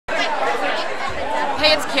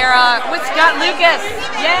Hey, it's Cara with Scott Lucas.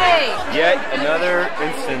 Yay! Yet another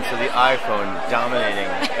instance of the iPhone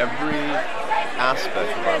dominating every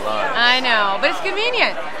aspect of our lives. I know, but it's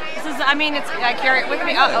convenient. This is, I mean, I carry it with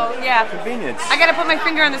me. Uh-oh, yeah. Convenience. I gotta put my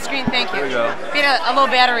finger on the screen, thank you. There you go. Get a low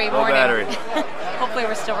battery Low warning. battery. Hopefully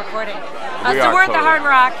we're still recording. We so are we're at the totally. Hard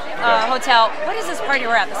Rock Hotel. What is this party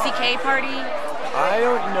we're at? The CK party? I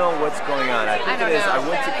don't know what's going on. I think it is. I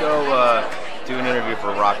went to go do an interview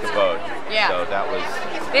for Rock the Boat. Yeah. So that was.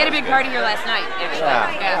 They had a big party here last night, actually.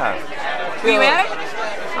 Yeah. Were you at it?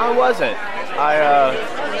 I wasn't. I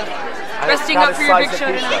Resting got up a for your slice big of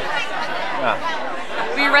show pizza. tonight?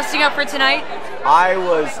 Yeah. Were you resting up for tonight? I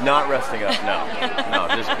was not resting up. No. No.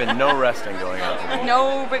 There's been no resting going on. For me.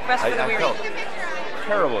 No big rest for the I weary. felt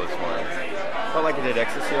terrible this morning. Felt like I did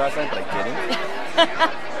ecstasy last night, but I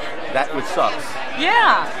didn't. That would sucks.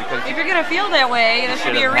 Yeah. Because if you're gonna feel that way, there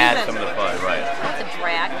should be a had reason. some of the fun, right? That's a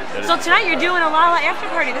drag. That So is- tonight you're doing a Lala after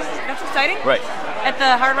party. That's exciting. Right. At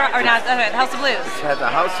the Hard Rock, or not? At House of Blues. It's at the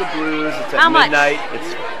House of Blues. It's at How much? midnight.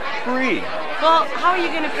 It's free. Well, how are you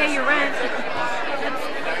gonna pay your rent?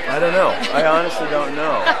 I don't know. I honestly don't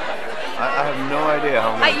know. I have no idea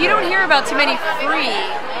how much. You don't hear about too many free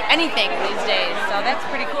anything these days, so that's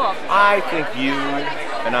pretty cool. I think you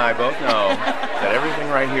and I both know that everything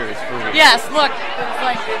right here is free. Yes, look. It's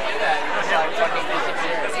like,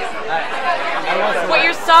 what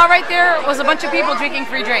you saw right there was a bunch of people drinking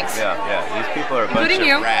free drinks. Yeah, yeah. These people are a bunch Including of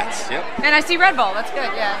you. rats. Yep. And I see Red Bull. That's good,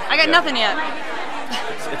 yeah. I got Yeah. nothing yet.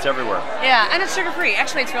 It's everywhere. Yeah, and it's sugar free.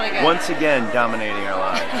 Actually, it's really good. Once again, dominating our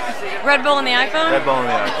lives. Red Bull on the iPhone? Red Bull on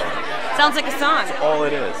the iPhone. Sounds like a song. All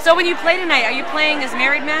it is. So when you play tonight, are you playing as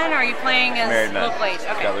married men or are you playing as Married men. local age?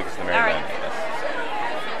 Okay. Scott Lucas, the married All right. man. Yes.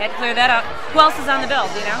 Had to clear that up. Who else is on the bill?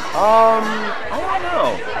 Do you know? I don't know.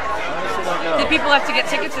 Honestly, don't know. Do people have to get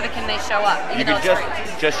tickets or can they show up? You Even though can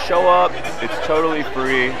it's free? just show up. It's totally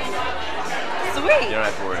free. Sweet. You don't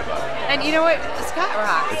have to worry about it. And you know what? Scott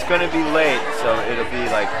rocks. It's going to be late, so it'll be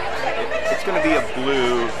like it's going to be a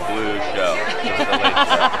blue show. This is the late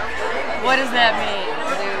show. What does that mean?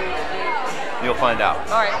 You'll find out.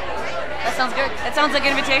 All right. That sounds good. That sounds like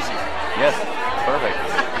an invitation. Yes, perfect.